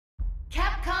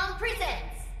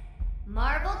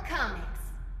Marvel Comics.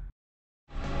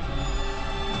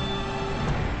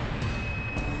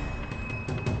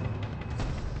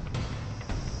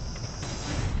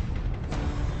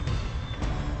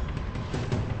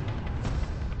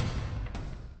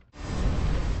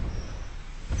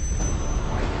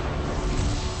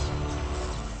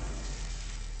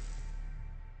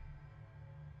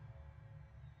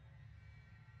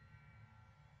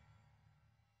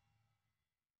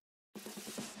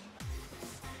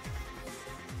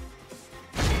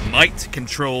 Might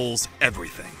controls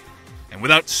everything, and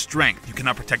without strength you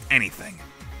cannot protect anything,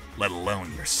 let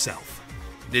alone yourself.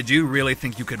 Did you really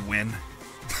think you could win?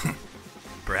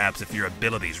 Perhaps if your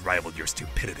abilities rivaled your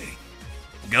stupidity.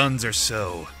 Guns are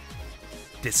so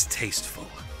distasteful.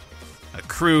 A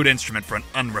crude instrument for an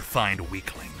unrefined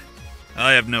weakling.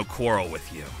 I have no quarrel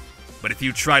with you, but if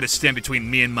you try to stand between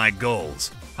me and my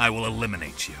goals, I will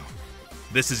eliminate you.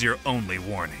 This is your only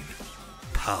warning.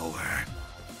 Power.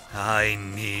 I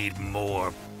need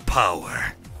more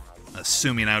power.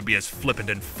 Assuming I would be as flippant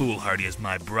and foolhardy as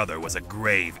my brother was a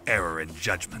grave error in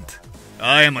judgment.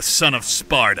 I am a son of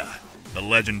Sparda, the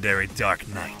legendary Dark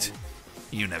Knight.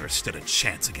 You never stood a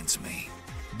chance against me.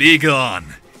 Be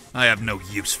gone. I have no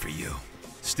use for you.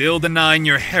 Still denying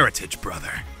your heritage,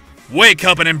 brother. Wake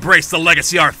up and embrace the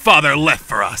legacy our father left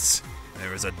for us.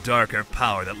 There is a darker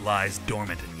power that lies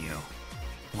dormant in you.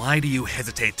 Why do you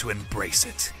hesitate to embrace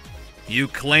it? You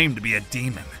claim to be a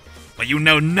demon, but you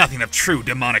know nothing of true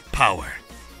demonic power.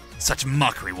 Such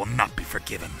mockery will not be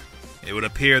forgiven. It would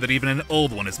appear that even an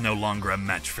old one is no longer a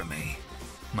match for me.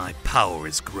 My power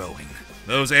is growing.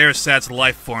 Those ersatz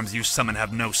life forms you summon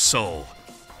have no soul,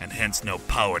 and hence no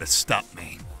power to stop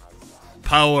me.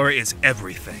 Power is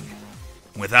everything.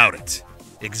 Without it,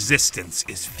 existence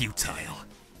is futile.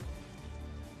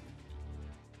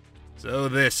 So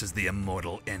this is the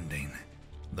immortal ending.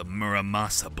 The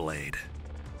Muramasa blade.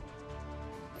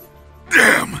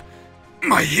 Damn!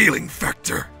 My healing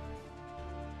factor!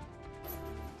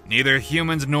 Neither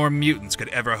humans nor mutants could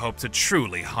ever hope to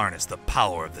truly harness the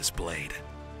power of this blade.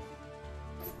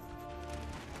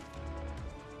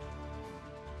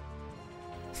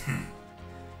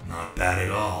 Not bad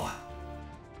at all.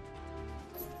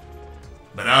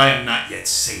 But I am not yet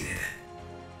sated.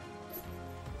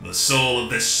 The soul of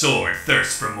this sword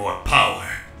thirsts for more power.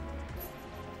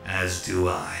 As do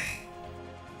I.